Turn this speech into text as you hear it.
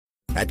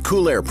At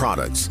Cool Air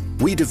Products,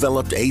 we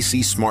developed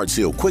AC Smart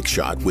Seal Quick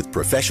Shot with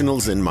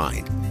professionals in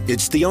mind.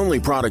 It's the only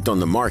product on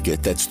the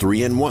market that's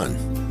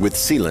 3-in-1, with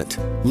sealant,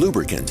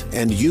 lubricant,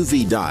 and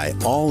UV dye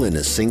all in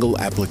a single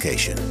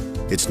application.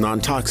 It's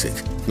non-toxic,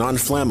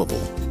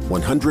 non-flammable,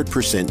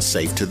 100%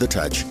 safe to the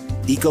touch,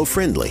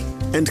 eco-friendly,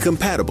 and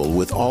compatible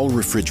with all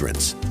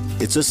refrigerants.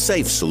 It's a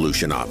safe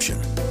solution option,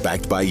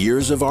 backed by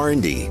years of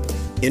R&D,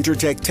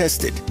 Intertech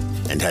tested,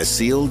 and has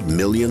sealed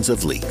millions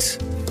of leaks.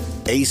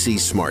 AC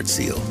Smart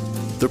Seal,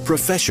 the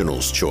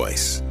professional's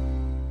choice.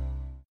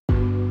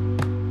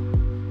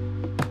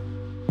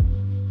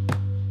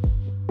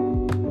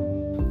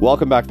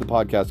 Welcome back to the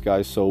podcast,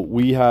 guys. So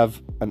we have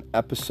an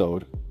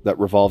episode that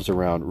revolves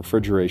around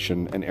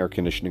refrigeration and air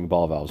conditioning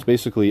ball valves.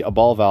 Basically, a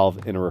ball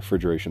valve in a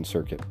refrigeration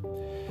circuit.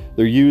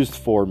 They're used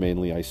for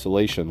mainly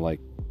isolation, like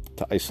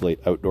to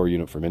isolate outdoor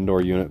unit from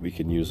indoor unit. We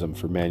can use them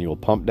for manual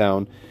pump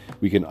down.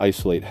 We can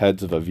isolate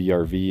heads of a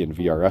VRV and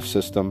VRF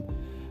system.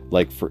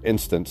 Like, for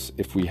instance,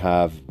 if we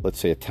have, let's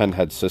say, a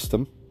 10-head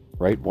system,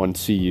 right? One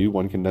CU,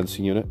 one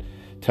condensing unit,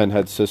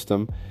 10-head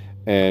system,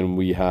 and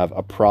we have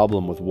a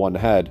problem with one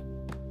head,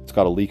 it's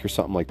got a leak or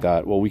something like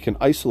that. Well, we can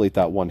isolate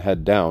that one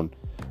head down,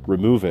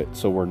 remove it,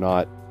 so we're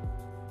not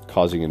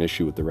causing an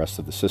issue with the rest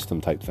of the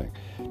system type thing.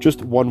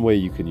 Just one way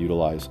you can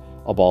utilize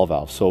a ball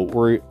valve. So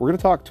we're going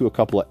to talk to a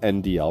couple of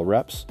NDL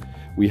reps.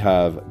 We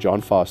have John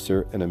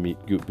Foster and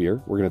Amit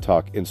Gutbeer. We're going to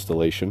talk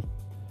installation,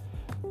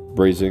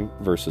 brazing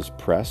versus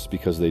press,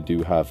 because they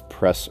do have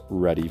press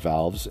ready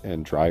valves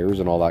and dryers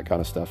and all that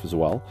kind of stuff as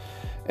well.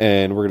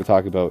 And we're going to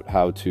talk about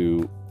how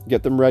to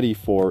get them ready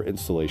for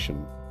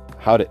installation,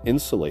 how to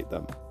insulate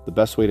them, the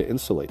best way to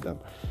insulate them.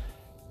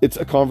 It's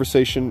a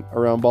conversation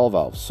around ball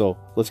valves. So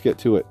let's get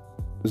to it.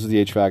 This is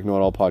the HVAC Know It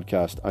All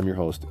podcast. I'm your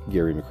host,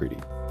 Gary McCready.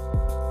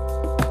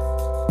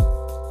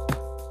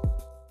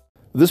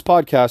 This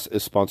podcast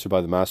is sponsored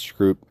by the Master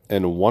Group,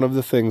 and one of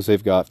the things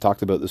they've got, I've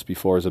talked about this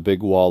before, is a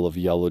big wall of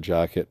Yellow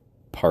Jacket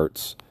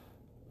parts,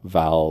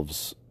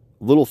 valves,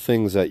 little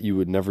things that you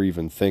would never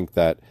even think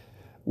that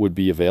would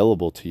be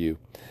available to you.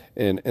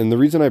 And the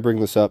reason I bring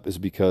this up is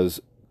because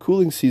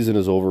cooling season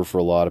is over for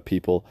a lot of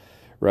people,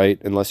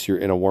 right? Unless you're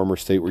in a warmer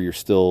state where you're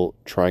still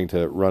trying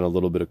to run a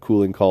little bit of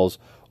cooling calls,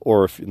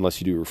 or unless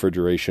you do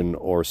refrigeration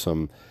or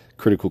some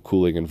critical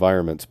cooling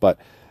environments. But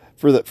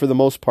for the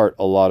most part,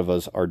 a lot of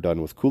us are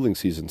done with cooling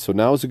season. So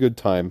now is a good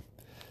time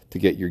to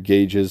get your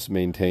gauges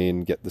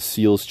maintained, get the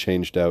seals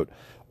changed out,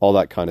 all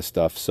that kind of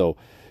stuff. So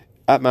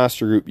at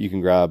Master Group, you can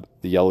grab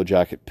the Yellow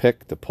Jacket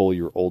pick to pull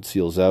your old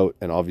seals out.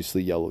 And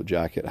obviously Yellow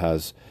Jacket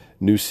has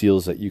new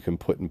seals that you can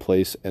put in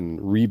place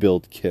and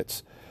rebuild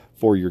kits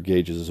for your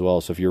gauges as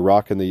well. So if you're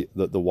rocking the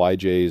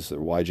YJs or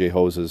YJ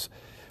hoses,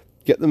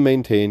 get them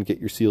maintained, get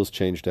your seals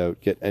changed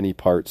out, get any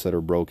parts that are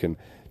broken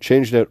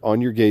changed out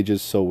on your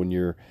gauges. So when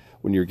you're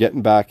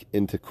getting back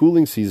into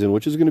cooling season,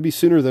 which is going to be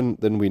sooner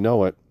than we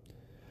know it,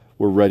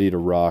 we're ready to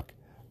rock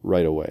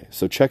right away.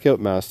 So check out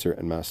Master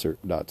and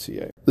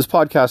master.ca. This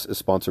podcast is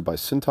sponsored by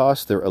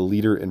Cintas. They're a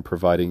leader in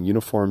providing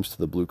uniforms to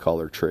the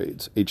blue-collar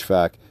trades,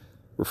 HVAC,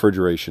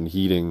 refrigeration,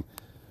 heating,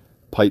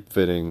 pipe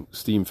fitting,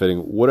 steam fitting,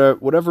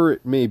 whatever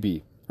it may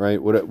be,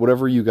 right?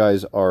 Whatever you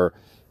guys are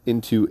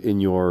into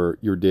in your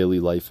daily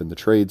life in the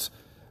trades,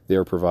 they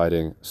are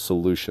providing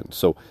solutions.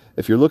 So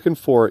if you're looking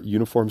for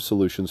uniform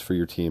solutions for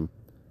your team,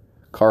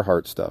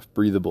 Carhartt stuff,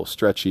 breathable,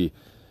 stretchy,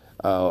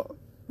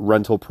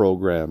 rental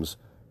programs,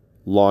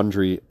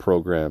 laundry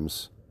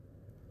programs,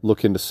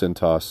 look into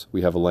Cintas.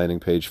 We have a landing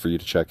page for you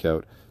to check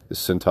out.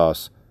 It's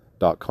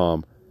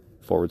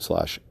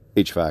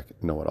cintas.com/HVAC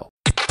Know It All.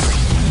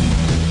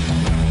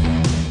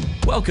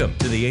 Welcome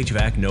to the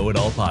HVAC Know It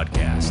All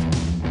podcast.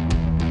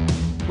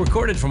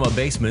 Recorded from a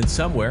basement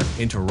somewhere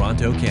in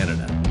Toronto,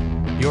 Canada.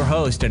 Your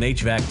host and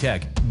HVAC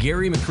tech,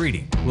 Gary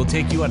McCready, will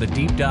take you on a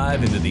deep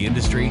dive into the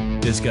industry,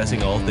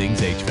 discussing all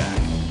things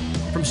HVAC.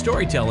 From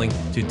storytelling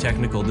to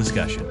technical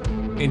discussion.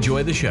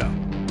 Enjoy the show.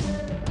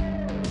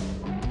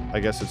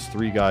 I guess it's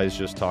three guys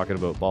just talking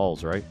about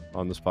balls, right?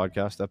 On this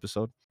podcast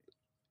episode.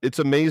 It's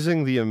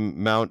amazing the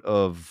amount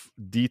of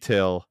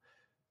detail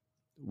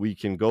we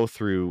can go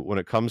through when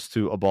it comes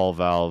to a ball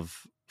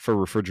valve for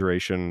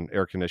refrigeration,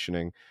 air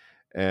conditioning.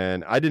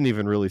 And I didn't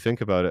even really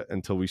think about it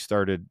until we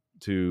started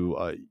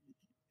to,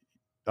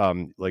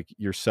 like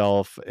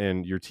yourself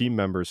and your team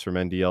members from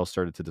NDL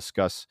started to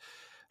discuss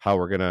how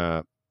we're going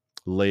to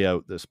lay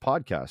out this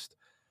podcast.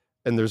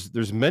 And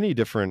there's many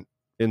different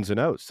ins and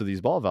outs to these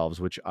ball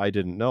valves, which I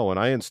didn't know. And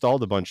I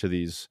installed a bunch of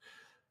these,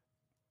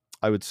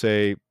 I would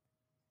say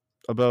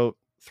about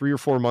 3 or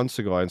 4 months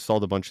ago. I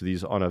installed a bunch of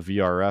these on a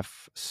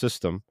VRF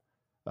system,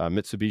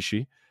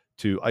 Mitsubishi,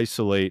 to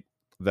isolate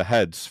the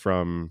heads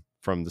from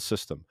the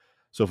system.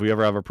 So if we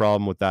ever have a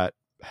problem with that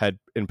head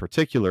in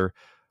particular,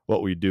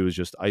 what we do is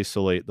just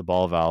isolate the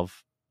ball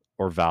valve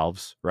or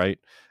valves, right?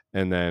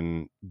 And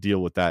then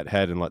deal with that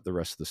head and let the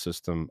rest of the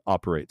system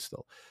operate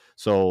still.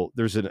 So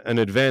there's an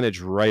advantage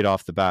right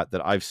off the bat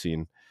that I've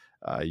seen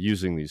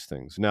using these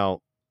things.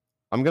 Now,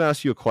 I'm going to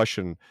ask you a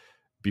question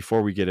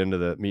before we get into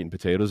the meat and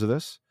potatoes of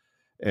this.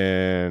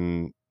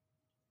 And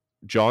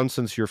John,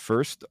 since you're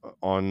first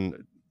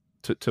on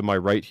to my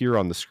right here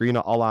on the screen,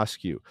 I'll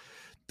ask you,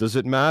 does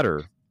it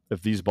matter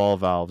if these ball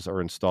valves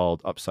are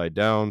installed upside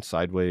down,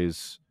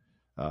 sideways,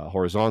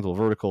 horizontal,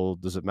 vertical?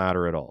 Does it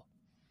matter at all?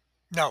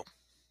 No.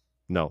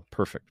 No,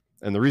 perfect.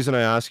 And the reason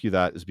I ask you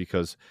that is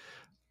because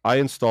I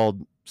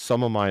installed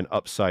some of mine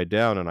upside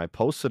down and I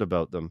posted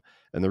about them.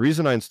 And the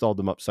reason I installed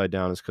them upside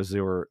down is because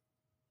they were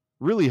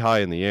really high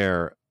in the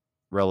air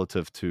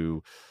relative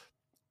to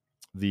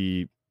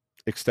the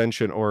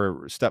extension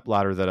or step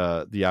ladder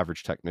that the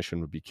average technician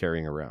would be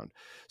carrying around.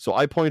 So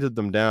I pointed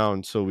them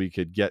down so we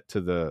could get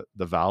to the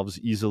valves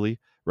easily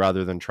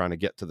rather than trying to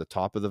get to the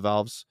top of the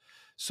valves.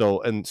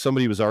 So, and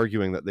somebody was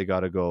arguing that they got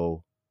to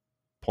go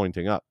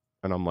pointing up.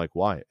 And I'm like,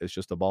 why? It's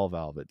just a ball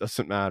valve. It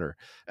doesn't matter.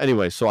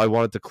 Anyway, so I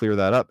wanted to clear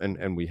that up,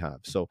 and we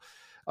have. So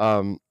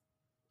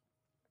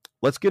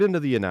let's get into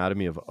the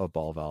anatomy of a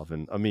ball valve.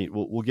 And Amit,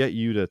 we'll get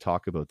you to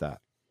talk about that.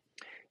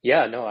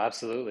 Yeah, no,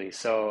 absolutely.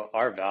 So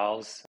our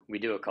valves, we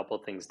do a couple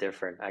of things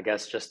different. I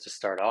guess just to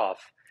start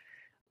off,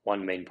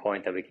 one main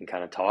point that we can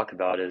kind of talk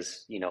about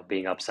is,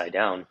 being upside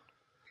down.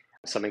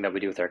 Something that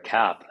we do with our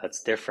cap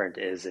that's different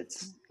is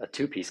it's a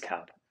two-piece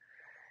cap.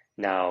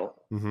 Now,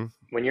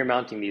 when you're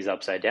mounting these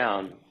upside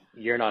down,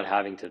 you're not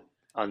having to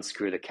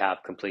unscrew the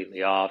cap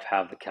completely off,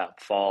 have the cap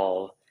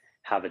fall,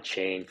 have a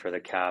chain for the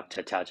cap to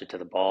attach it to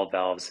the ball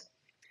valves.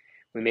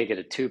 We make it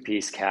a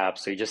two-piece cap,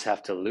 so you just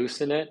have to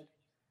loosen it,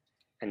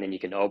 and then you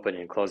can open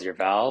and close your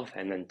valve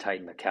and then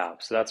tighten the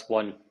cap. So that's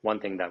one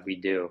thing that we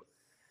do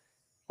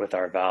with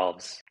our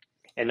valves.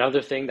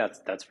 Another thing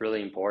that's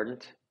really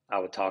important I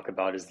would talk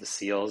about is the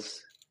seals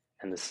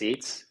and the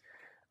seats.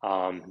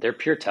 They're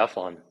pure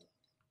Teflon.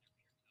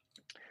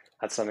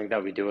 That's something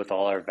that we do with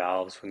all our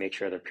valves. We make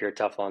sure they're pure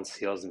Teflon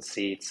seals and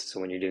seats. So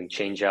when you're doing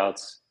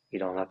changeouts, you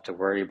don't have to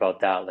worry about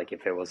that. Like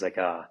if it was like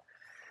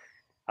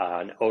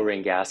an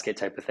O-ring gasket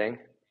type of thing.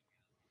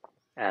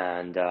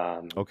 And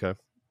okay.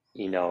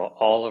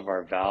 All of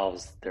our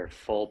valves, they're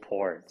full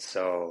port.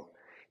 So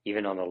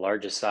even on the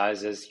largest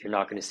sizes, you're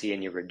not going to see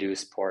any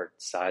reduced port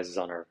sizes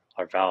on our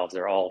valves.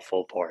 They're all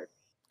full port.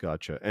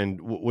 Gotcha.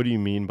 And what do you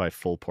mean by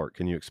full port?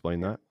 Can you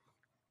explain that?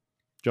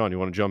 John, you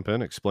want to jump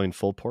in, explain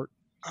full port?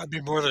 I'd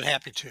be more than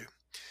happy to.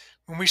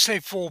 When we say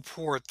full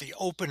port, the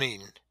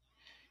opening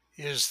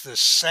is the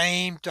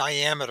same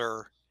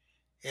diameter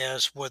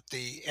as what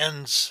the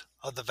ends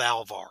of the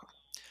valve are.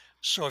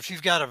 So if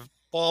you've got a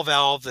ball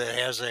valve that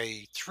has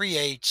a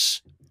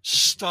 3/8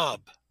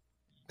 stub,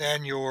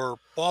 then your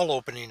ball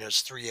opening is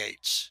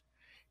 3/8.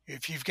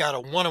 If you've got a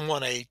 1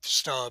 1/8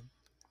 stub,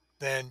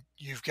 then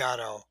you've got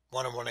a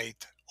 1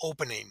 1/8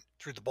 opening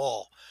through the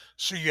ball.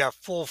 So you have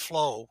full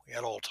flow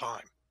at all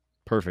time.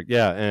 Perfect.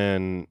 Yeah.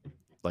 And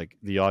like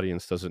the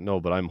audience doesn't know,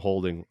 but I'm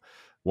holding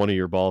one of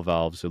your ball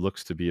valves. It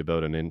looks to be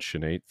about 1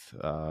 1/8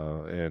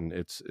 and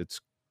it's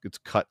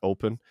cut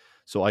open.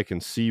 So I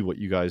can see what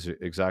you guys,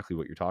 exactly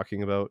what you're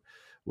talking about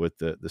with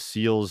the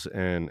seals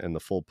and the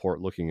full port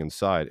looking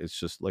inside. It's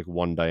just like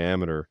one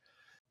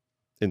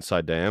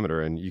inside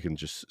diameter, and you can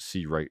just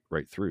see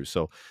right through.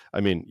 So,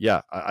 I mean,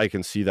 yeah, I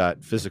can see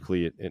that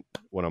physically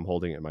when I'm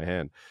holding it in my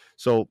hand.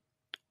 So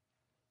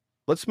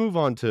let's move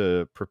on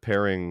to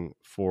preparing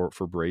for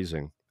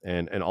brazing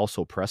and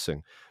also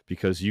pressing,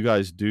 because you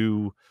guys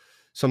do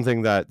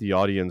something that the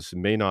audience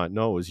may not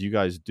know is you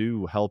guys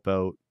do help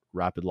out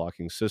Rapid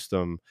Locking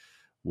System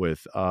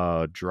with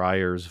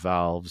dryers,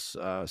 valves,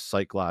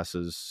 sight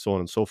glasses, so on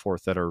and so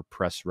forth that are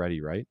press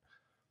ready, right?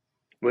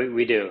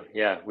 We do.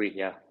 Yeah.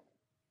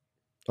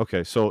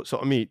 Okay. So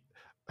Amit,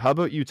 how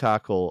about you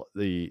tackle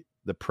the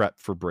prep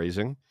for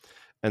brazing,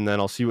 and then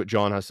I'll see what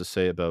John has to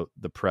say about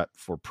the prep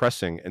for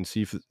pressing and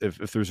see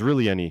if there's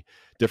really any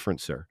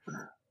difference there.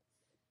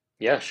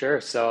 Yeah, sure.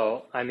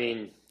 So, I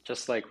mean,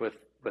 just like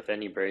with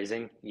any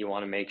brazing, you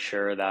want to make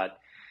sure that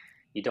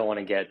you don't want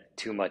to get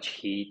too much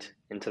heat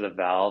into the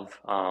valve.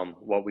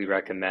 What we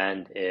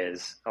recommend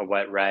is a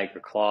wet rag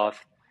or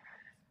cloth,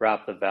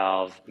 wrap the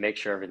valve, make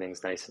sure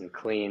everything's nice and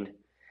clean.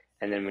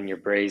 And then when you're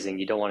brazing,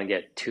 you don't want to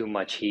get too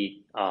much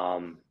heat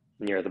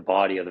near the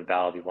body of the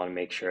valve. You want to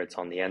make sure it's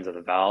on the ends of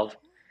the valve.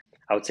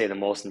 I would say the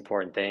most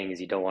important thing is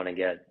you don't want to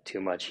get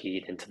too much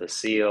heat into the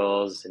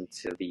seals,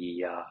 into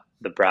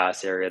the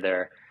brass area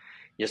there.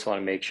 You just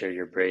want to make sure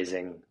you're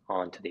brazing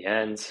onto the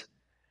ends.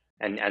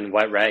 And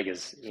wet rag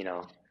is,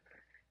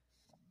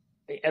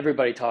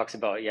 everybody talks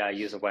about,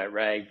 use a wet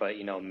rag, but,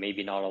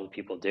 maybe not all the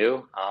people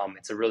do.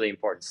 It's a really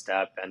important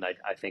step, and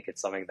I think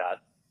it's something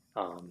that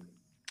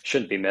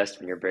shouldn't be missed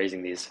when you're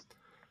brazing these.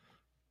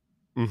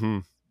 Mm-hmm.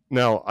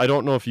 Now, I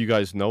don't know if you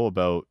guys know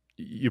about,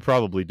 you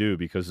probably do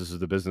because this is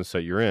the business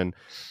that you're in,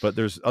 but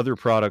there's other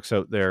products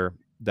out there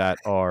that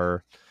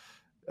are,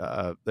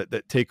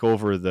 that take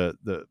over the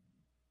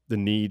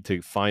need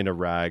to find a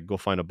rag, go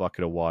find a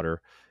bucket of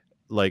water.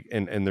 Like,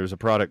 and there's a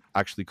product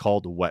actually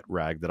called a wet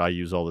rag that I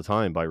use all the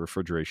time by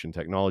Refrigeration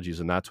Technologies.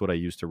 And that's what I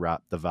used to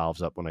wrap the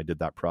valves up when I did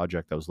that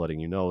project I was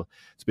letting you know.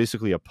 It's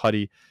basically a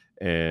putty,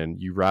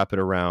 and you wrap it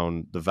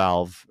around the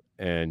valve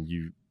and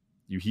you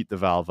you heat the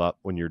valve up.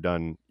 When you're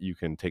done, you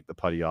can take the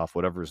putty off.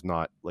 Whatever's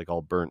not like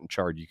all burnt and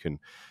charred, you can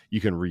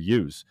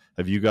reuse.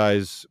 Have you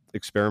guys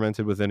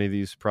experimented with any of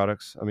these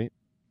products? I mean,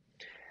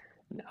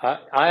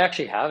 I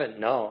actually haven't.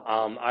 No.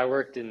 I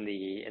worked in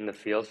the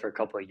field for a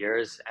couple of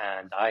years,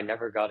 and I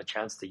never got a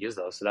chance to use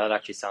those. So that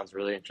actually sounds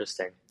really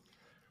interesting.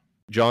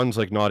 John's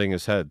like nodding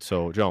his head.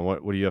 So John,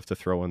 what do you have to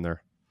throw in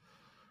there?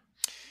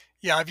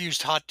 Yeah, I've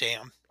used hot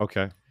dam,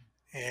 Okay.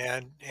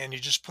 and you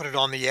just put it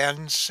on the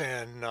ends,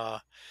 and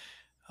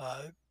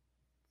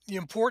the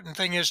important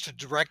thing is to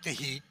direct the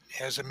heat,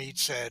 as Amit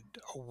said,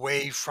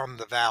 away from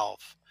the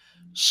valve.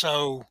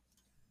 So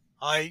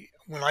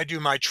when I do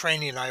my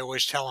training, I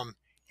always tell them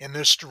in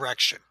this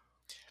direction.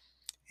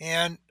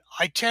 And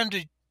I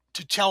tend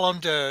to tell them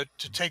to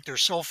take their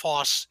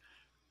Silphos,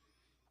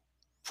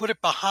 put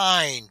it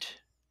behind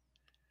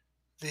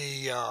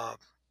the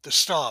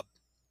stub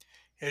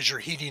as you're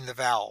heating the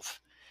valve.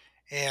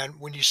 And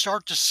when you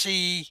start to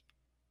see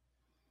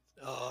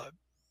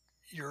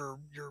your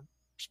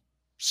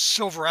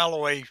silver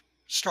alloy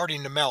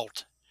starting to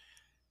melt,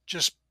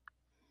 just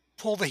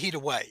pull the heat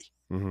away.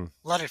 Mm-hmm.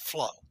 Let it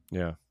flow.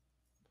 Yeah.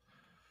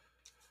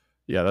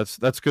 Yeah,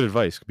 that's good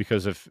advice,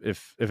 because if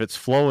it's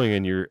flowing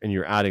and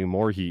you're adding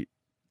more heat,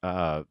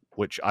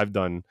 which I've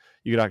done,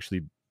 you could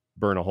actually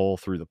burn a hole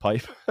through the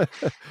pipe.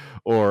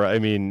 Or I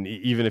mean,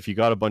 even if you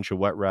got a bunch of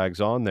wet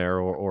rags on there,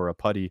 or a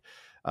putty,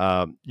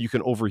 you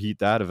can overheat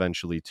that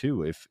eventually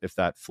too, if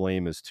that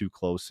flame is too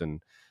close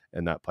and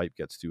that pipe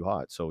gets too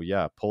hot. So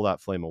yeah, pull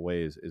that flame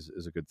away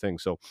is a good thing.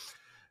 So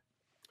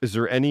is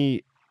there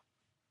any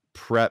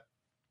prep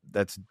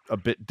that's a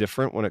bit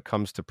different when it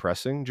comes to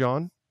pressing,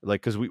 John?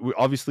 Like, because we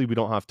obviously we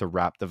don't have to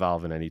wrap the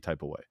valve in any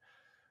type of way,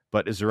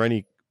 but is there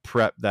any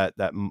prep that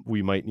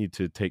we might need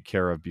to take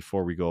care of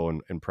before we go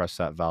and press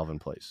that valve in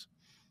place?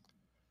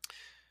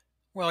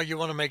 Well, you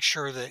want to make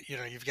sure that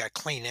you've got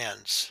clean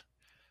ends.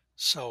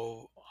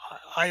 So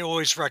I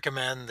always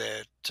recommend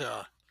that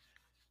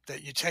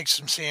that you take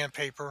some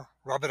sandpaper,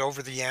 rub it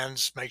over the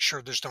ends, make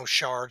sure there's no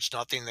shards,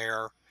 nothing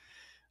there,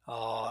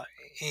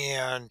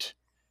 and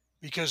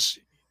because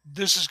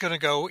this is going to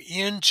go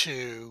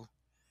into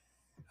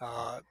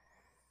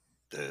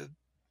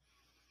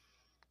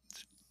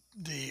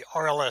the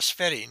RLS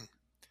fitting,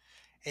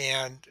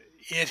 and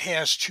it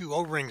has 2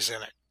 O-rings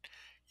in it.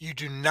 You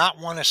do not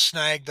want to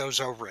snag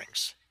those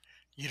O-rings.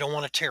 You don't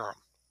want to tear them,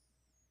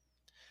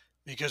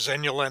 because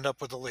then you'll end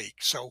up with a leak.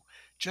 So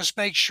just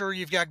make sure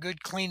you've got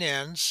good clean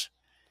ends.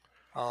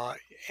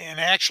 And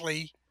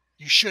actually,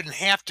 you shouldn't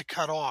have to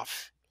cut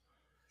off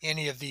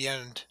any of the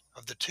end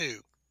of the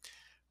tube,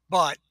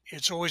 but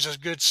it's always a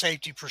good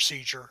safety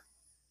procedure.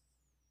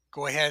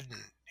 Go ahead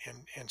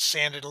and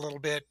sand it a little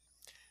bit.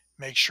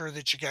 Make sure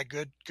that you got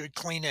good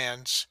clean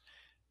ends.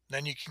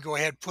 Then you can go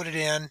ahead, put it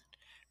in.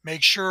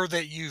 Make sure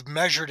that you've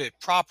measured it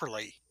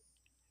properly,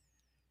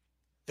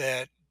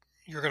 that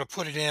you're going to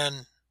put it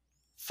in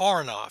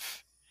far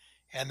enough.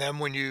 And then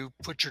when you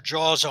put your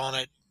jaws on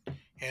it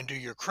and do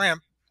your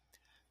crimp,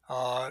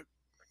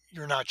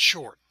 you're not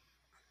short.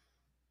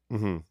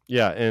 Mm-hmm.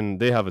 Yeah, and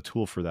they have a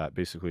tool for that.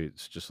 Basically,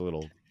 it's just a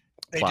little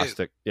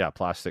plastic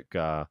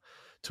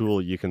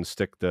tool. You can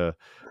stick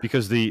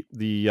because the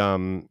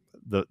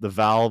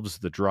valves,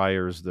 the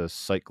dryers, the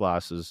sight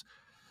glasses,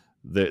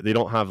 they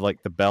don't have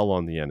like the bell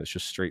on the end. It's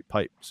just straight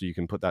pipe. So you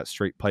can put that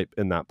straight pipe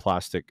in that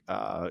plastic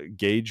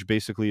gauge,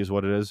 basically is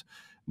what it is.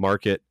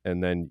 Mark it,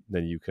 and then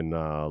you can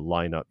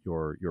line up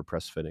your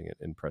press fitting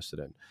and press it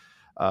in.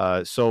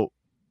 So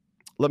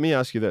let me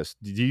ask you this: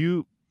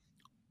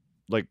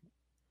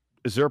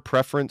 is there a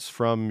preference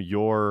from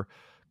your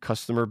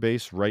customer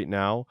base right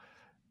now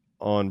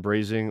on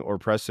brazing or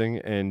pressing,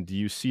 and do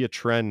you see a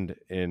trend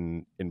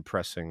in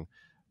pressing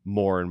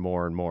more and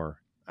more and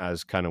more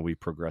as kind of we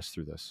progress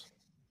through this?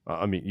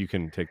 I mean, you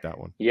can take that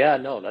one. Yeah,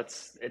 no,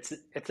 it's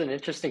an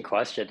interesting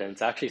question, and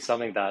it's actually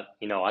something that,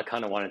 I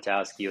kind of wanted to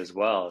ask you as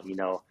well.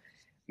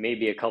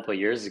 Maybe a couple of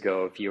years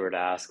ago, if you were to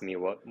ask me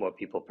what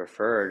people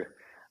preferred,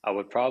 I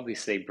would probably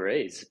say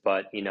braze,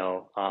 but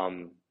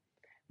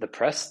the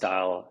press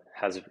style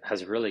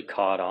has really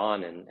caught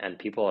on, and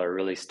people are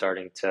really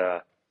starting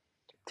to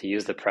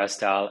use the press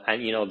style.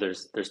 And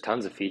there's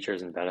tons of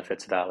features and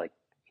benefits of that, like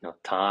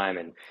time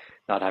and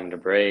not having to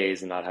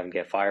braze and not having to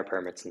get fire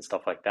permits and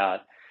stuff like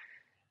that.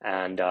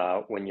 And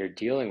when you're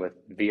dealing with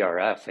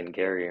VRF, and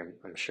Gary,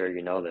 I'm sure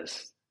you know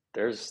this,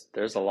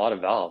 there's a lot of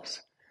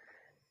valves,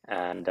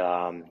 and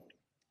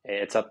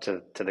it's up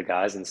to the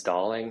guys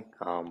installing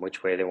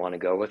which way they want to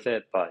go with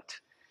it. But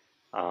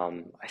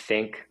I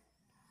think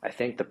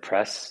the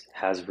press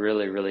has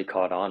really, really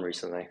caught on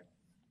recently.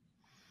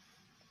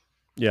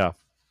 Yeah.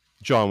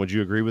 John, would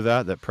you agree with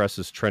that? That press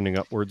is trending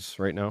upwards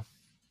right now?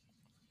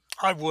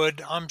 I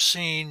would. I'm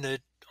seeing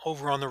that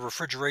over on the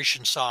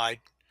refrigeration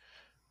side,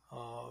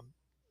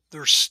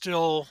 there's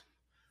still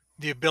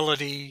the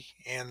ability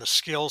and the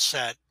skill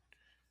set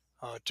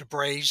to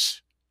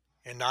braze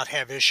and not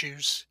have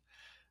issues.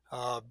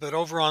 But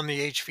over on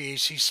the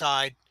HVAC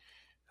side,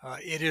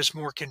 it is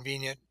more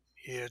convenient.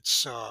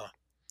 It's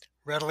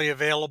readily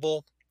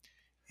available,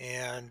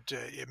 and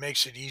it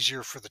makes it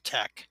easier for the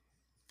tech.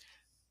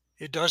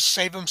 It does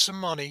save them some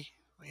money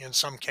in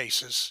some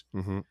cases,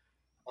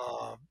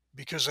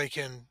 because they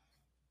can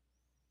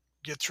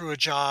get through a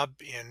job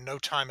in no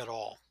time at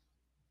all.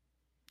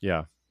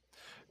 Yeah.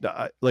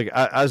 I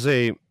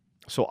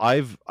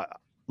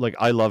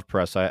love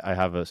press. I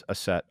have a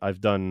set.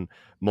 I've done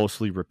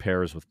mostly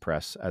repairs with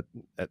press at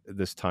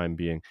this time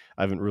being.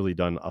 I haven't really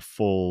done a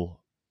full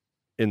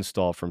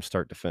install from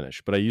start to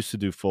finish, but I used to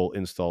do full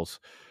installs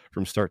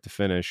from start to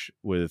finish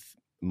with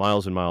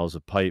miles and miles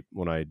of pipe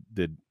when I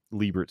did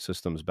Liebert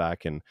systems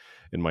back in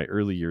my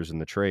early years in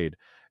the trade.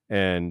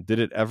 And did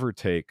it ever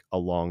take a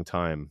long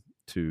time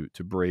to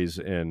braze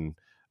in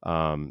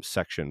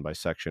section by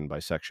section by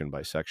section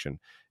by section?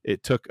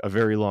 It took a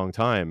very long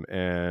time.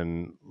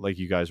 And like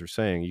you guys were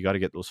saying, you got to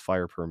get those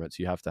fire permits.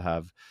 You have to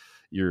have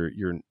your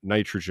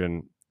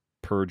nitrogen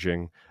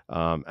purging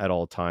at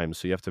all times.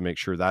 So you have to make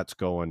sure that's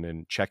going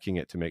and checking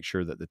it to make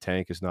sure that the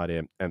tank is not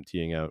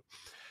emptying out.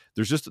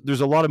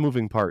 There's a lot of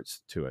moving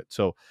parts to it.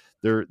 So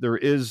there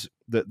is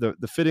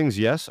the fittings,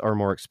 yes, are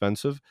more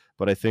expensive,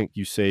 but I think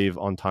you save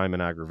on time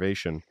and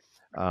aggravation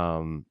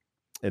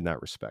in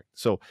that respect.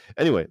 So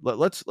anyway,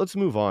 let's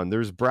move on.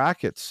 There's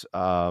brackets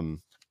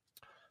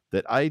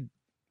that I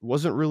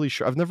wasn't really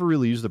sure. I've never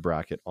really used the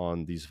bracket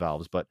on these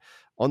valves, but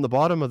on the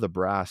bottom of the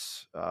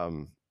brass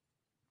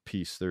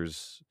piece,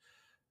 there's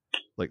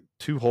like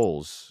two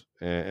holes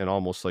and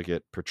almost like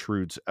it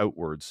protrudes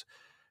outwards.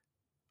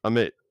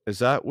 Amit, is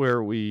that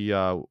where we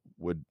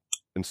would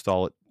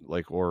install it,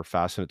 like, or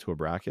fasten it to a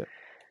bracket?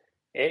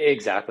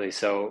 Exactly.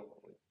 So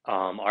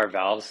our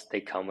valves, they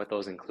come with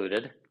those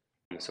included.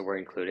 So we're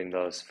including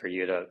those for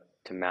you to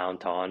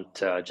mount on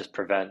to just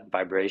prevent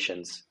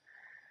vibrations.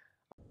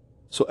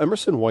 So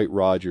Emerson White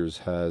Rogers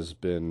has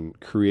been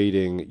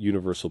creating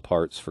universal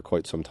parts for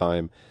quite some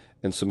time,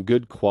 and some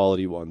good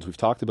quality ones. We've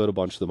talked about a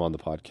bunch of them on the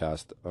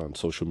podcast, on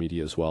social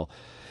media as well.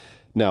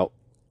 Now,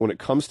 when it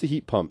comes to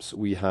heat pumps,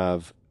 we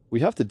have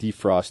to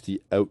defrost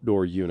the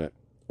outdoor unit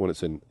when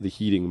it's in the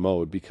heating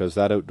mode, because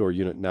that outdoor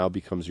unit now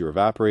becomes your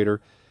evaporator.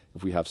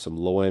 If we have some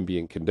low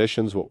ambient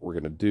conditions, what we're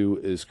going to do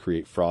is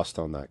create frost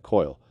on that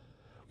coil.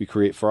 We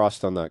create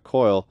frost on that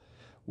coil,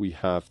 we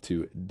have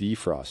to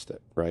defrost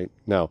it, right?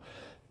 Now,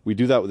 we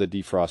do that with a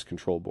defrost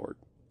control board.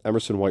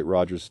 Emerson White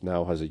Rogers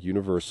now has a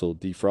universal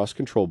defrost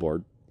control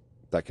board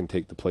that can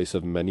take the place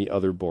of many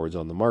other boards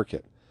on the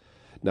market.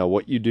 Now,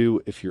 what you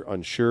do if you're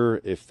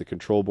unsure if the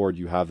control board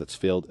you have that's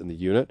failed in the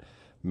unit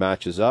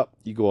matches up,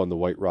 you go on the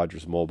White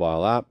Rogers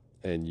mobile app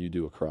and you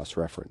do a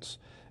cross-reference.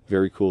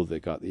 Very cool. They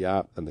got the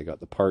app and they got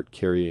the part.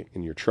 Carrying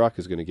in your truck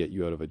is going to get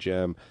you out of a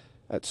jam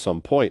at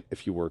some point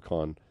if you work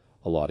on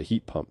a lot of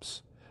heat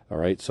pumps. All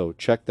right, so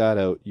check that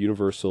out.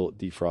 Universal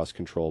Defrost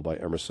Control by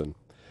Emerson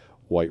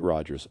White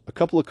Rogers. A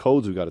couple of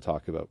codes we got to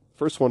talk about.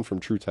 First one from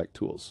TruTech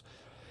Tools.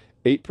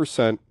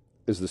 8%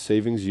 is the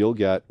savings you'll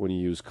get when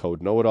you use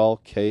code KNOWITALL,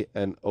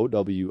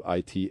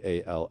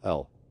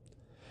 KNOWITALL.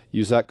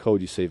 Use that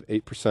code, you save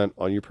 8%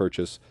 on your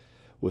purchase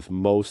with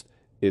most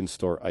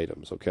in-store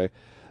items, okay?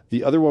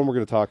 The other one we're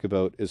going to talk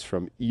about is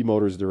from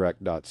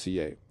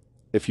emotorsdirect.ca.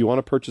 If you want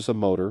to purchase a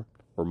motor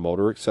or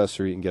motor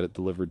accessory and get it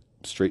delivered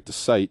straight to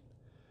site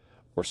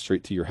or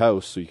straight to your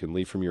house, so you can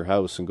leave from your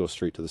house and go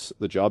straight to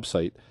the job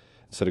site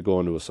instead of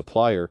going to a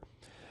supplier,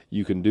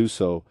 you can do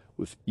so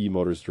with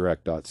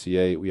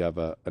emotorsdirect.ca. We have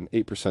an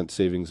 8%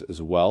 savings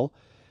as well,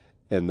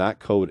 and that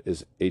code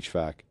is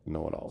HVAC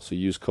Know-It-All. So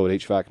use code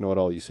HVAC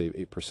Know-It-All, you save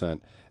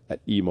 8%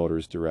 at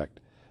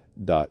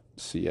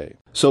emotorsdirect.ca.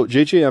 So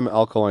JJM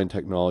Alkaline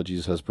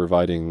Technologies has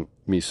providing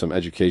me some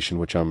education,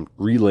 which I'm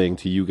relaying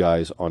to you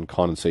guys on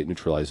condensate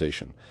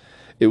neutralization.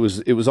 It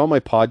was on my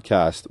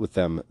podcast with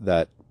them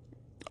that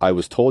I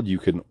was told you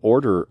can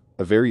order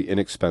a very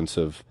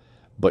inexpensive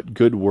but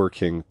good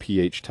working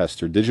pH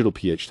tester, digital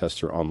pH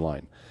tester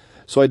online.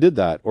 So I did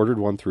that, ordered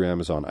one through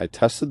Amazon. I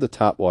tested the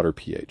tap water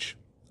pH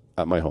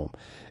at my home.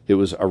 It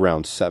was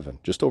around 7,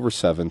 just over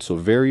 7, so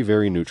very,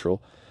 very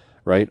neutral,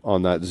 right,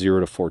 on that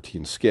 0 to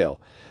 14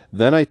 scale.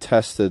 Then I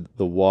tested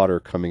the water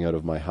coming out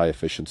of my high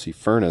efficiency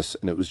furnace,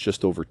 and it was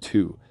just over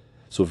 2,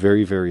 so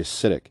very, very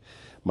acidic.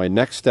 My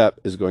next step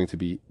is going to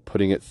be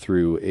putting it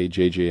through a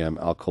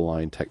JJM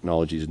Alkaline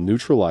Technologies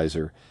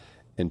neutralizer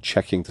and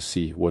checking to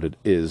see what it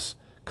is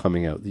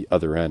coming out the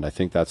other end. I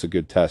think that's a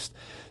good test.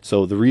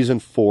 So the reason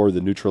for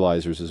the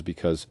neutralizers is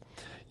because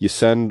you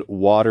send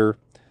water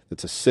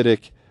that's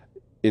acidic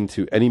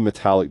into any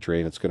metallic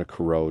drain, it's going to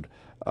corrode.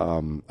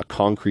 A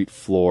concrete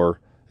floor,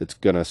 you're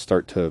going to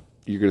start to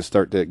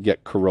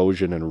get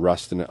corrosion and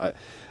rust in it.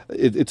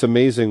 It's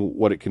amazing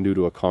what it can do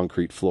to a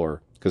concrete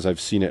floor, because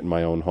I've seen it in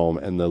my own home,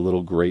 and the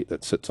little grate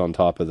that sits on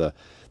top of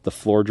the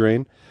floor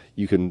drain,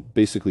 you can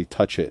basically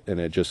touch it and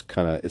it just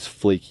kind of is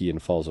flaky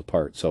and falls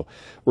apart. So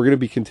we're going to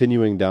be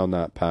continuing down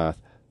that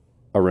path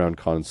around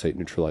condensate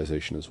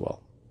neutralization as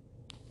well.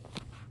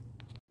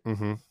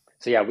 Mm-hmm.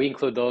 So yeah, we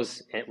include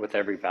those with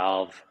every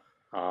valve.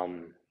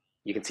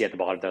 You can see at the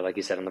bottom there, like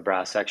you said, on the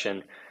brass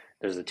section,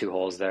 there's the 2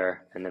 holes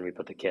there, and then we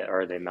put the kit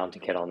or the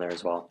mounting kit on there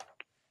as well.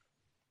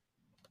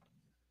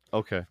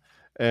 Okay.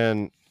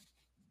 And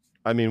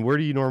I mean, where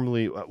do you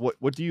normally,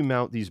 what do you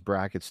mount these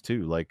brackets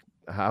to? Like,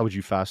 how would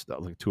you fasten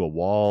that? Like to a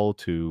wall,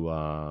 to,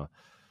 I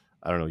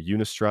don't know,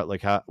 unistrut?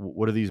 Like,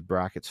 what are these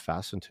brackets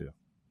fastened to?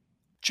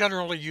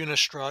 Generally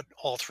unistrut,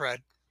 all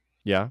thread.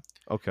 Yeah.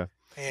 Okay.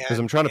 Because And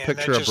I'm trying to and that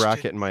picture a just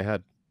bracket in my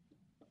head.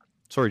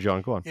 Sorry,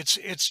 John, go on. it's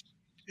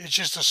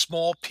just a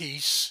small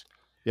piece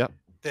Yep.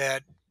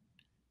 that,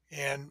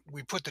 and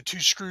we put the 2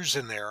 screws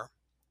in there,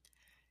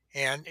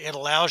 and it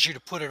allows you to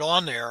put it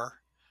on there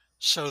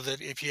so that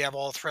if you have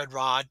all thread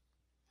rod,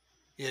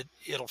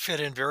 it'll fit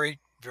in very,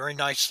 very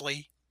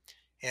nicely.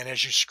 And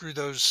as you screw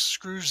those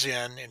screws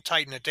in and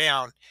tighten it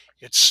down,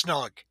 it's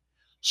snug,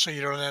 so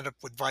you don't end up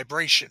with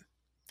vibration.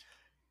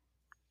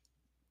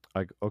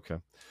 Okay.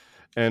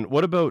 And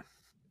what about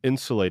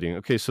insulating?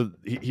 Okay, so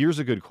here's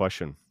a good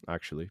question,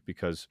 actually,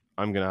 because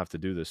I'm going to have to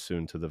do this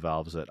soon to the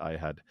valves that I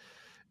had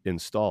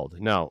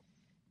installed. Now,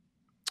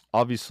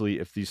 obviously,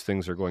 if these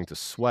things are going to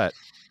sweat,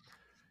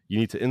 you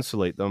need to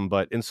insulate them,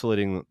 but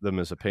insulating them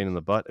is a pain in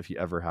the butt if you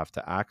ever have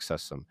to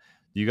access them.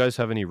 Do you guys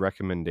have any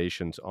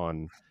recommendations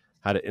on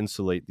how to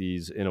insulate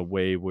these in a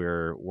way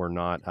where we're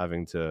not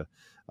having to,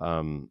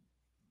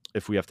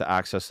 if we have to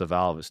access the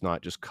valve, it's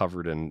not just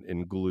covered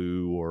in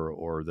glue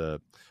or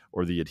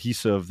the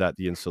adhesive that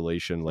the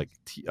insulation, like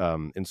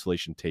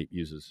insulation tape,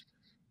 uses?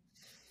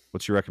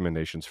 What's your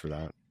recommendations for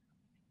that?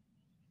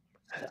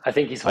 I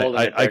think he's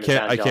holding it there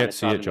to I can't It's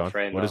see not it, in the John.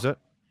 frame, What is though.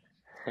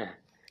 it?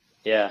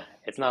 Yeah,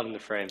 it's not in the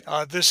frame.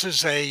 This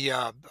is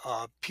a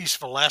piece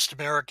of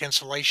elastomeric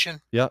insulation,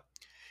 Yeah.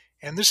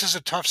 and this is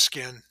a tough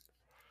skin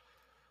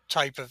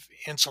type of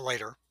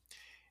insulator.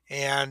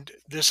 And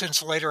this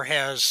insulator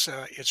has,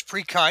 it's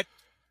pre-cut.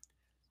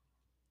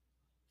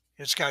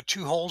 It's got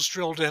 2 holes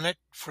drilled in it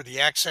for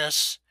the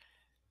access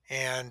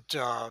and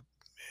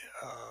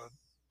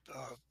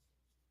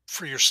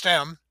for your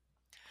stem.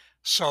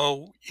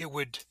 So it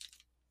would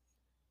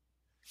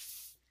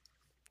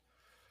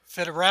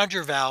fit around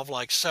your valve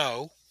like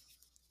so.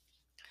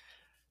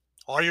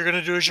 All you're going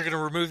to do is you're going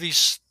to remove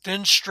these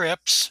thin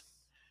strips.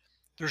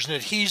 There's an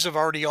adhesive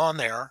already on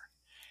there.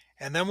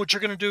 And then what you're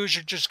going to do is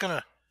you're just going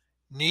to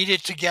knead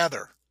it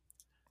together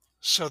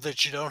so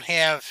that you don't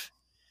have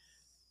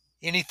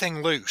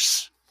anything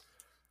loose.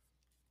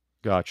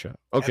 Gotcha.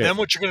 Okay. And then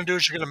what you're going to do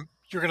is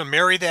you're going to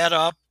marry that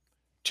up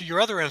to your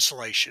other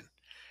insulation.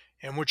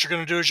 And what you're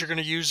going to do is you're going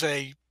to use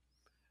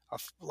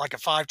like a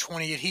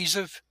 520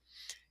 adhesive.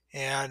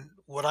 And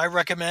what I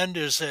recommend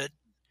is that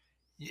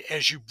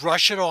as you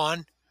brush it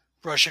on,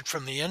 brush it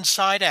from the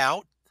inside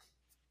out.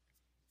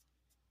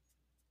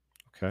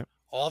 Okay.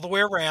 All the way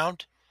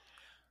around.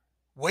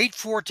 Wait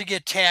for it to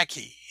get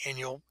tacky, and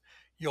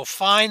you'll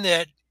find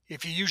that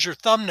if you use your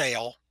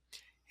thumbnail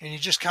and you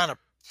just kind of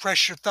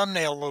press your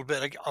thumbnail a little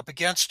bit up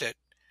against it,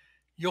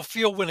 you'll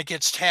feel when it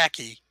gets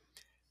tacky.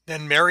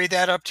 Then marry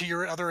that up to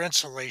your other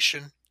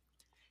insulation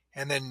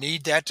and then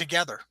knead that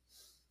together.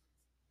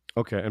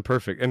 Okay, and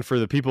perfect. And for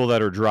the people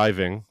that are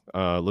driving,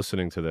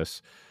 listening to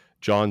this,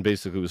 John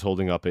basically was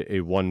holding up a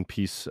one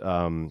piece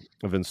of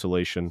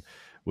insulation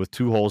with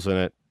 2 holes in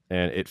it,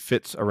 and it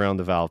fits around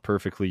the valve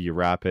perfectly. You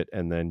wrap it,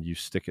 and then you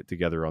stick it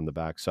together on the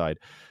backside.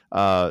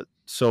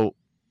 So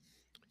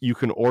you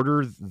can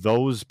order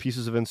those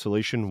pieces of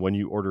insulation when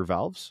you order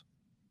valves?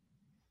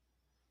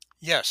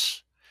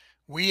 Yes.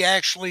 We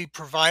actually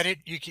provide it.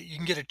 You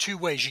can get it 2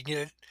 ways.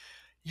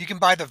 You can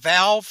buy the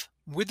valve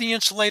with the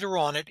insulator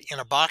on it in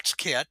a box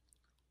kit,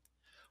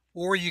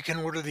 or you can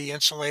order the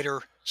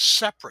insulator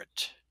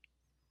separate.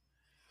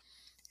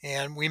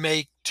 And we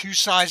make 2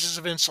 sizes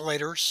of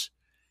insulators.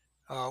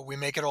 We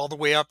make it all the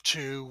way up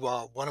to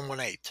 1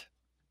 1/8.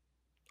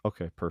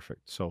 Okay,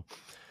 perfect. So,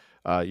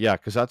 yeah,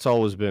 because that's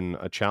always been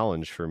a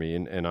challenge for me,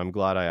 and I'm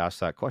glad I asked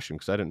that question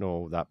because I didn't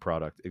know that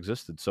product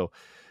existed. So,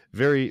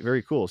 very,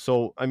 very cool.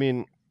 So, I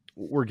mean,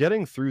 we're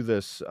getting through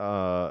this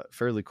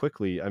fairly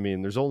quickly. I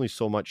mean, there's only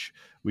so much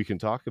we can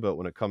talk about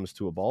when it comes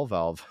to a ball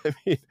valve. I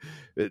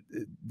mean,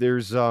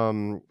 there's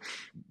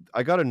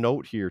I got a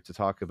note here to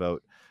talk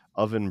about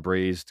oven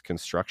brazed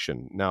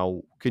construction.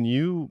 Now, can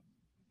you?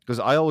 Because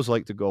I always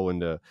like to go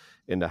into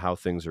how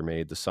things are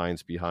made, the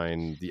science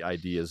behind the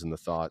ideas and the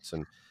thoughts,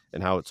 and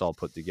how it's all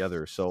put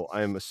together. So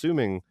I'm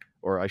assuming,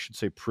 or I should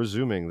say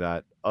presuming,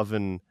 that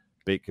oven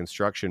baked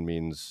construction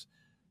means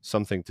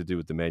something to do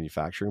with the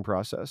manufacturing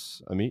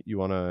process. Amit, you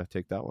want to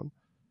take that one?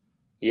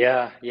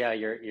 Yeah,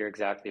 you're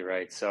exactly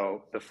right.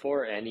 So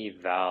before any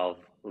valve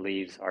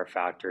leaves our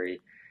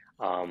factory,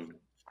 um,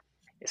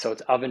 so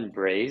it's oven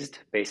brazed.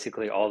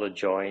 Basically, all the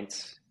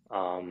joints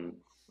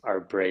are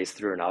brazed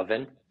through an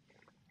oven,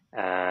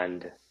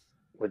 and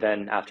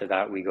then after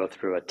that, we go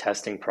through a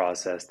testing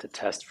process to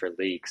test for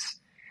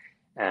leaks.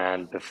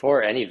 And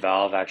before any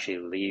valve actually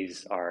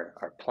leaves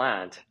our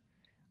plant,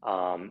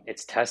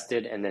 it's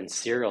tested and then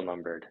serial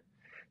numbered.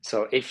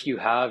 So if you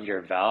have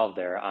your valve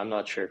there, I'm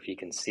not sure if you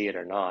can see it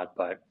or not,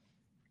 but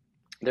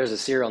there's a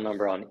serial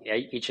number on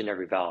each and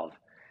every valve.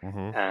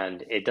 Mm-hmm.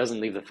 And it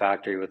doesn't leave the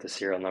factory with the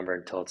serial number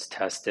until it's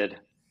tested,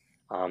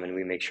 and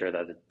we make sure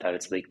that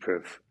it's leak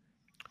proof.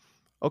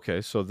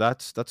 Okay, so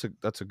that's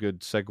a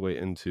good segue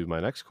into my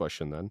next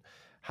question then.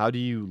 how do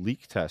you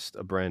leak test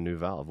a brand new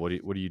valve? What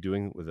are you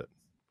doing with it?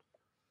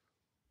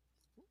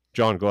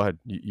 John, go ahead.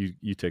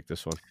 You take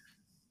this one.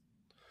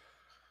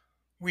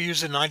 We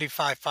use a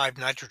 95.5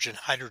 nitrogen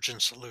hydrogen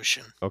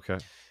solution. Okay.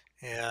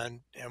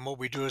 And what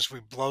we do is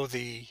we blow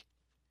the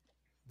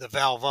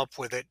valve up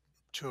with it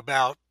to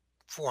about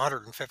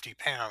 450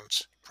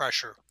 pounds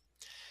pressure.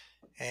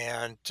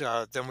 And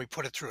then we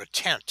put it through a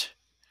tent.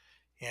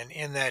 And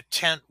in that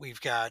tent,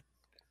 we've got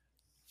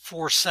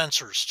 4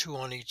 sensors, 2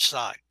 on each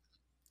side.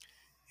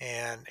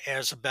 And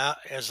as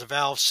the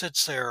valve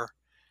sits there,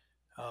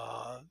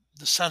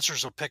 the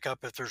sensors will pick up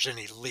if there's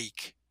any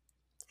leak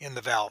in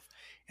the valve.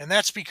 And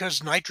that's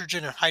because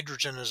nitrogen and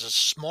hydrogen is a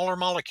smaller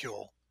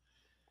molecule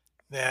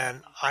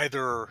than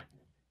either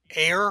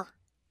air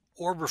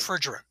or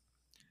refrigerant.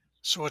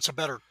 So it's a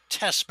better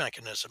test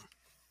mechanism.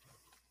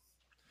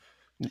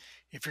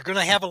 If you're going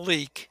to have a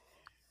leak,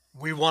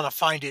 we want to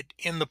find it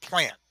in the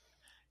plant,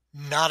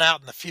 not out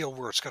in the field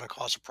where it's going to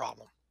cause a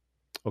problem.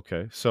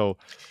 Okay. So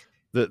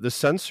the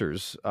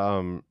sensors,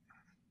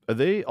 are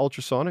they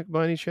ultrasonic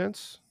by any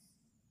chance?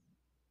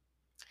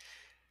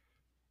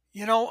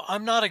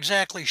 I'm not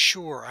exactly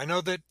sure. I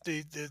know that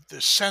the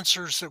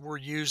sensors that we're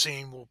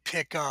using will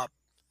pick up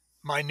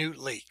minute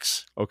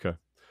leaks. Okay.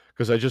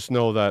 Because I just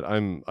know that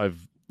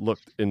I've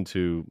looked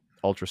into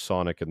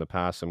ultrasonic in the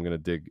past. I'm going to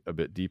dig a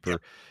bit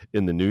deeper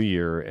in the new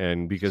year.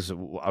 And because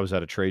I was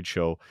at a trade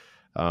show,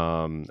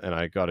 and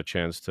I got a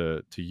chance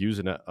to use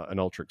an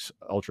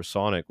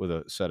ultrasonic with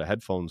a set of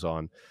headphones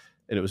on,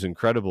 and it was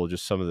incredible,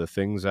 just some of the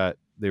things that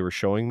they were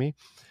showing me.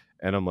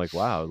 And I'm like,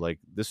 wow, like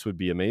this would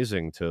be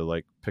amazing to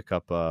like pick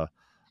up a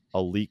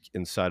leak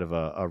inside of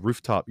a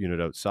rooftop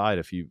unit outside.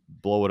 If you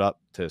blow it up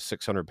to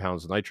 600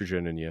 pounds of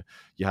nitrogen and you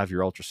have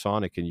your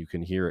ultrasonic and you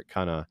can hear it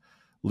kind of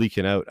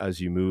leaking out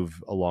as you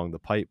move along the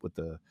pipe with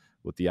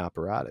the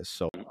apparatus.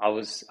 So I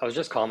was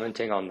just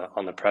commenting on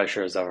the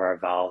pressures of our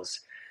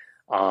valves.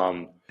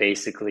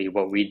 Basically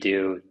what we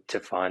do to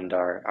find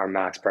our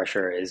max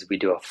pressure is we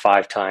do a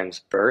 5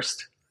 times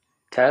burst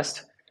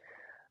test.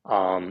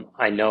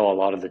 I know a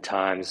lot of the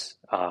times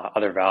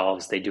other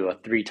valves, they do a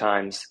 3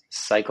 times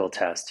cycle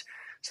test.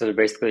 So they're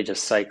basically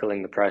just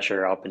cycling the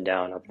pressure up and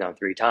down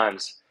 3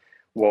 times.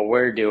 What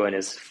we're doing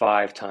is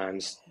 5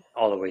 times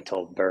all the way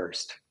till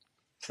burst.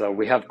 So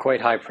we have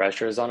quite high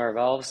pressures on our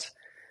valves.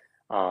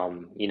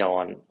 On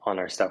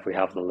our stuff, we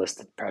have the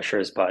listed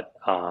pressures, but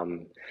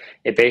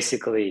it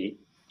basically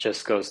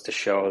just goes to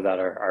show that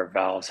our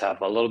valves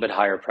have a little bit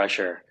higher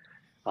pressure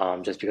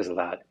just because of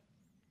that.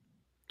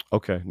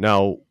 Okay.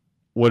 Now,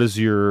 what is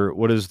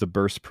the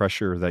burst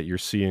pressure that you're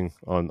seeing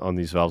on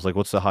these valves? Like,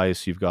 what's the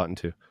highest you've gotten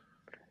to?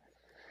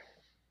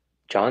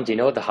 John, do you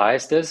know what the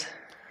highest is?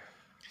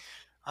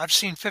 I've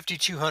seen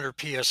 5,200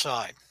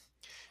 PSI.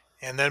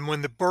 And then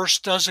when the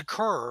burst does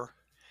occur,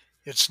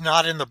 it's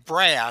not in the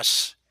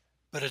brass,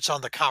 but it's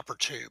on the copper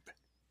tube.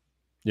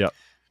 Yeah,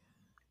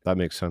 that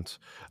makes sense.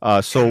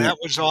 So and that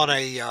was on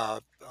a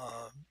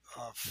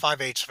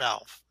 5/8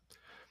 valve.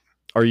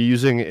 Are you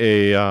using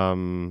a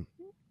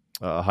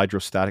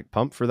hydrostatic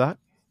pump for that?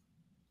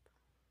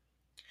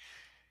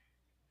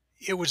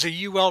 It was a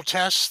UL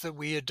test that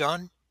we had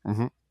done.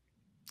 Mm-hmm.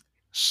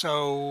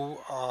 So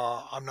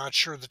I'm not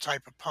sure the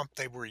type of pump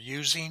they were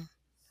using.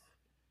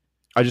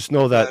 I just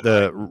know that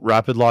the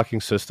rapid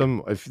locking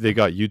system, if they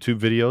got YouTube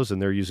videos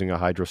and they're using a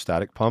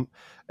hydrostatic pump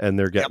and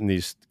they're getting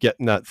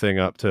that thing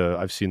up to,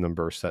 I've seen them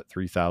burst at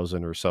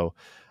 3,000 or so.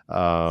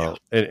 And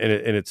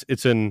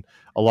it's in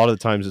a lot of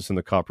the times it's in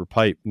the copper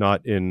pipe,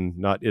 not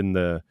in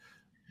the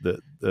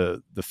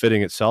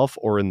fitting itself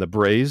or in the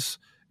braze.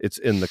 It's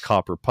in the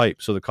copper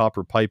pipe. So the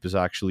copper pipe is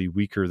actually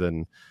weaker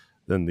than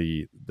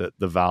the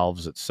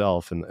valves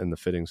itself and the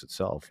fittings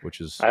itself,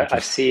 which is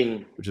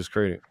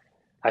crazy.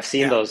 I've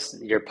seen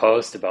your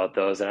post about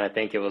those, and I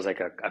think it was like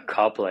a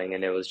coupling,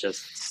 and it was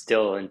just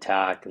still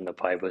intact, and the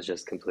pipe was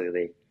just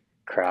completely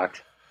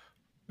cracked.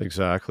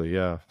 Exactly,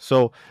 yeah.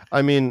 So,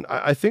 I mean,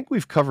 I think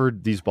we've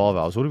covered these ball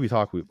valves. What did we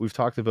talk? We've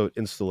talked about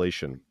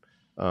installation,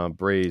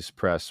 braze,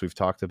 press. We've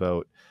talked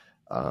about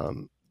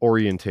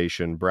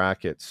orientation,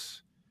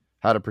 brackets,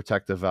 how to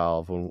protect the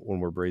valve when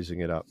we're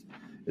brazing it up.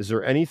 Is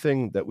there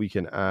anything that we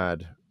can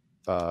add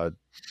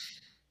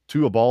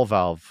to a ball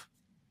valve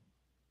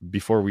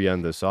before we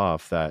end this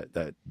off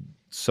that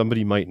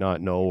somebody might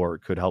not know or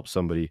could help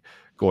somebody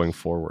going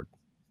forward?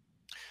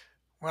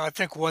 Well, I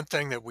think one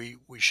thing that we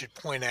should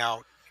point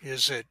out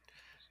is that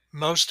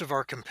most of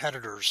our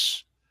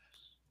competitors,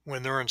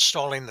 when they're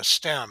installing the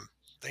stem,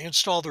 they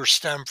install their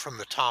stem from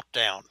the top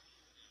down.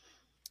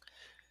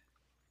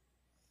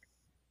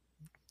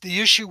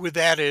 The issue with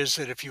that is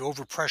that if you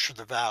overpressure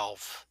the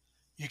valve,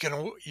 you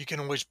can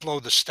always blow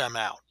the stem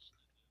out.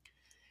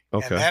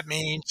 Okay. And that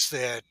means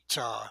that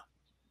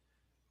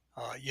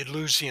you'd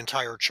lose the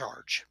entire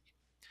charge.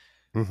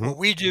 Mm-hmm. What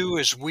we do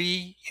is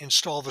we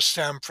install the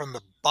stem from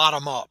the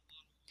bottom up,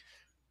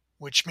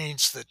 which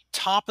means the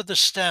top of the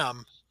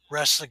stem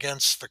rests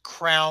against the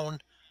crown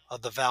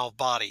of the valve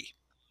body.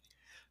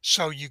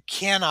 So you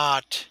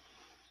cannot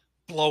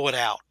blow it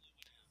out.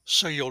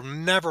 So you'll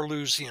never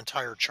lose the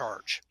entire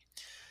charge.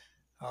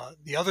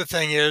 The other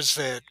thing is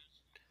that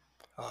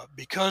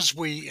because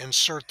we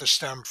insert the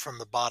stem from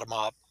the bottom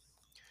up,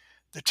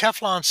 the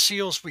Teflon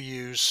seals we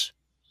use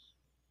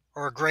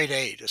are a great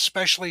aid,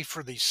 especially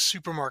for the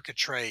supermarket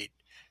trade,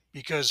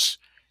 because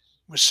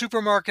with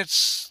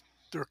supermarkets,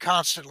 they're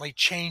constantly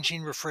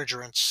changing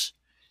refrigerants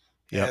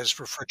as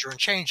refrigerant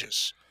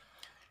changes.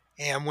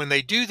 And when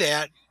they do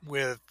that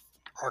with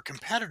our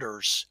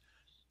competitors,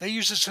 they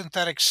use a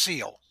synthetic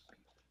seal.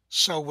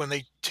 So when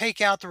they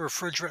take out the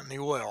refrigerant and the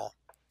oil,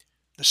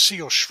 the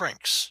seal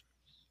shrinks.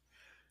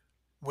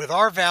 With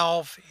our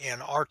valve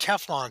and our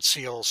Teflon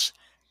seals,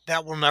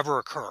 that will never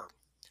occur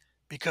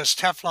because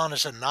Teflon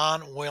is a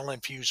non-oil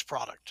infused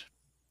product.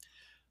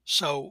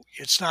 So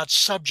it's not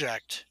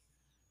subject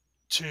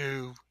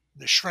to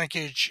the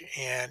shrinkage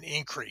and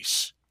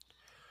increase.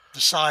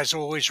 The size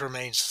always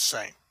remains the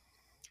same.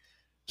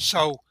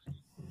 So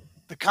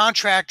the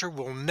contractor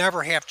will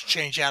never have to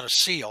change out a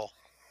seal.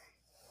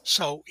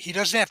 So he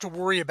doesn't have to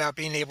worry about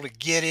being able to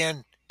get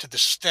into the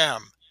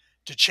stem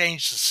to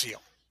change the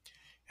seal.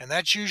 And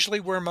that's usually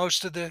where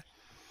most of the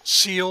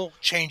seal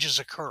changes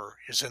occur,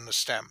 is in the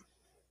stem.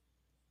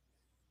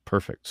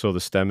 Perfect. So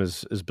the stem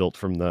is built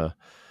from the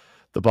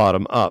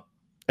bottom up.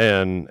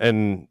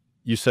 And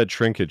you said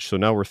shrinkage. So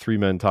now we're three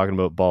men talking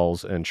about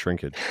balls and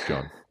shrinkage,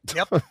 John.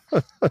 Yep.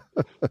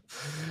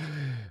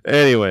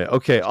 Anyway,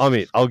 okay,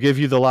 Amit, I'll give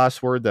you the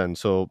last word then.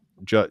 So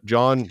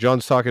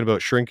John's talking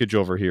about shrinkage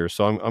over here.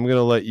 So I'm going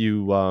to let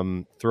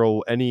you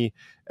throw any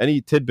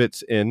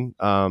tidbits in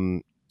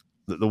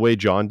the way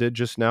John did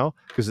just now,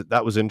 because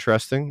that was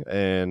interesting,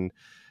 and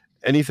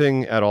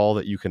anything at all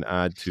that you can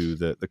add to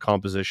the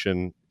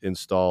composition,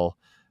 install,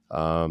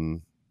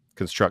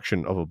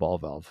 construction of a ball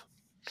valve.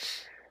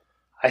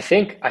 I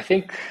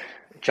think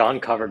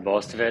John covered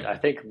most of it. I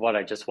think what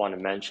I just want to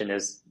mention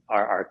is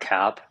our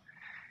cap,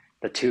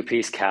 the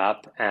two-piece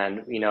cap.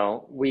 And,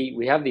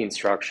 we have the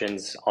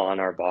instructions on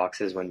our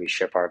boxes when we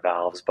ship our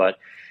valves, but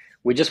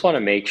we just want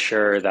to make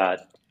sure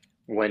that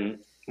when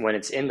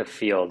it's in the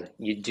field,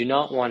 you do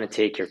not want to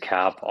take your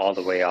cap all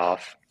the way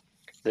off.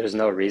 There's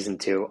no reason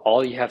to.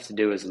 All you have to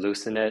do is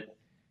loosen it,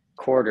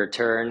 quarter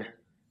turn,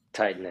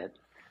 tighten it.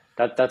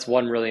 That's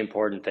one really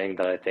important thing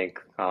that I think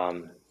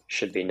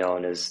should be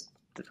known is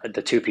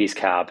the two-piece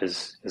cap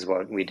is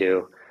what we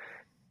do.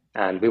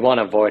 And we want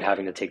to avoid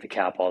having to take the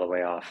cap all the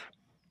way off.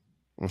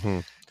 Mm-hmm.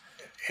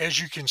 As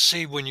you can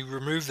see, when you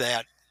remove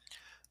that,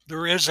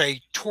 there is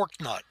a torque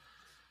nut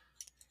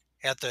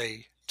at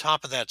the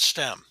top of that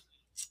stem.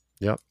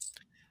 Yep.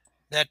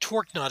 That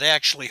torque nut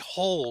actually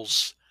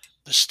holds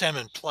the stem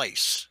in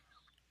place.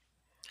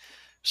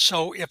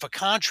 So if a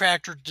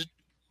contractor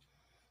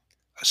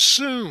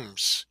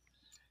assumes,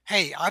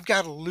 hey, I've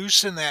got to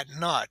loosen that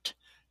nut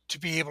to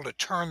be able to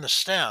turn the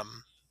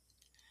stem,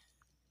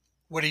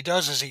 what he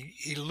does is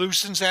he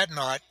loosens that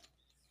nut.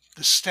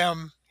 The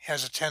stem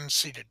has a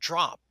tendency to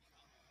drop.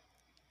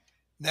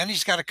 Then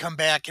he's got to come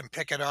back and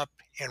pick it up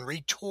and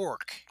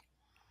retorque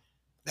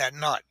that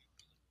nut.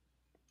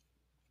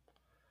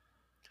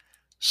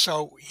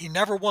 So he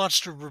never wants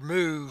to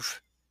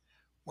remove,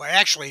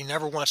 he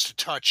never wants to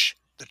touch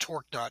the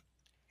torque nut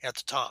at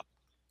the top.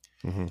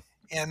 Mm-hmm.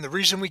 And the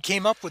reason we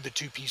came up with the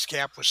two-piece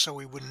cap was so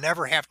we would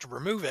never have to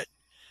remove it.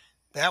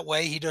 That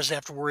way he doesn't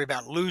have to worry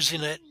about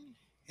losing it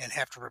and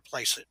have to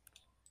replace it.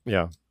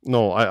 Yeah.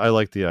 No, I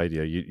like the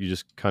idea. You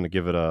just kind of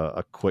give it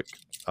a quick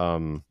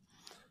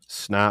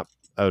snap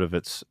out of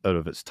its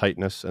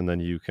tightness, and then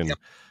you can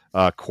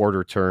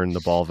quarter turn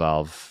the ball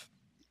valve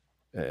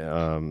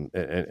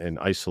and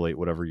isolate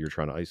whatever you're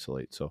trying to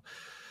isolate. So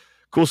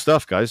cool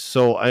stuff, guys.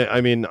 So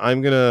I mean,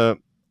 I'm gonna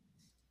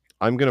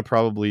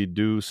probably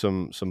do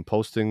some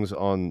postings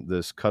on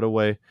this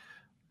cutaway,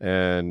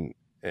 and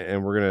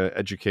we're gonna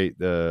educate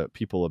the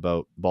people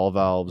about ball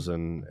valves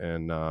and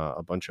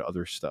a bunch of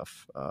other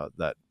stuff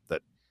that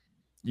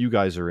you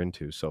guys are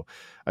into. So,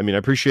 I mean, I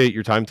appreciate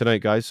your time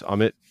tonight, guys.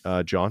 Amit,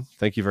 John,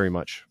 thank you very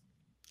much.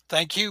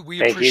 Thank you. We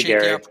Thank appreciate you,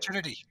 Gary. the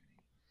opportunity.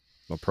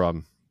 No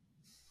problem.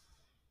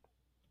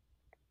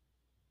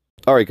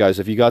 All right, guys,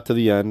 if you got to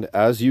the end,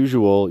 as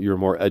usual, you're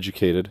more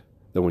educated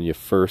than when you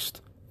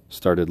first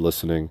started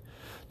listening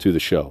to the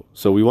show.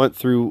 So we went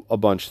through a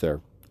bunch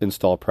there.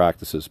 Install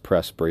practices,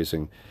 press,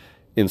 bracing,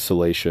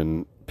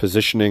 insulation,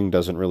 positioning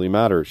doesn't really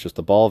matter. It's just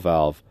a ball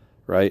valve,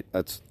 right?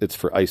 It's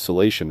for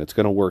isolation. It's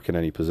going to work in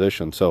any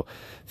position. So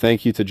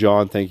thank you to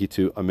John. Thank you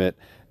to Amit.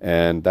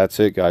 And that's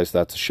it, guys.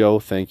 That's the show.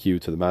 Thank you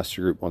to the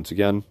Master Group once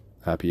again.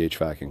 Happy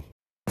HVACing.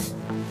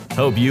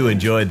 Hope you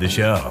enjoyed the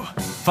show.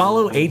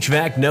 Follow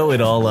HVAC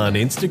Know-It-All on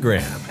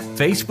Instagram,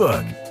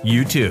 Facebook,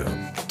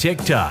 YouTube,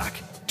 TikTok,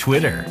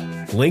 Twitter,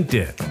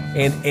 LinkedIn,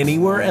 and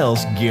anywhere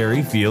else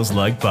Gary feels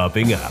like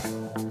popping up.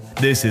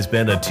 This has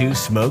been a Two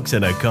Smokes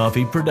and a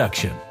Coffee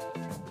production.